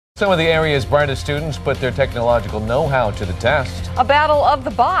Some of the area's brightest students put their technological know-how to the test. A battle of the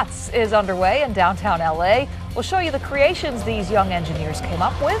bots is underway in downtown LA. We'll show you the creations these young engineers came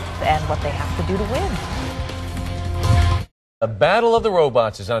up with and what they have to do to win. A battle of the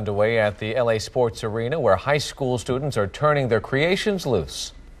robots is underway at the LA Sports Arena, where high school students are turning their creations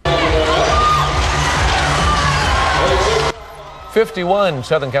loose. 51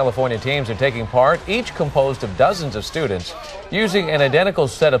 Southern California teams are taking part, each composed of dozens of students. Using an identical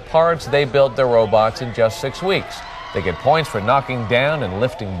set of parts, they built their robots in just 6 weeks. They get points for knocking down and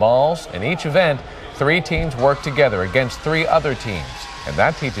lifting balls. In each event, 3 teams work together against 3 other teams. And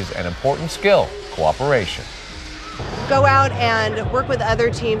that teaches an important skill: cooperation. Go out and work with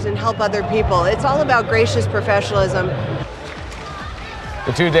other teams and help other people. It's all about gracious professionalism.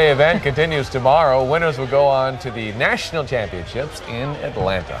 The 2-day event continues tomorrow. Winners will go on to the national championships in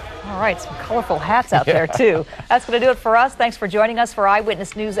Atlanta. All right, some colorful hats out there, too. That's going to do it for us. Thanks for joining us for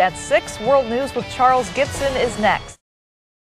Eyewitness News at 6. World News with Charles Gibson is next.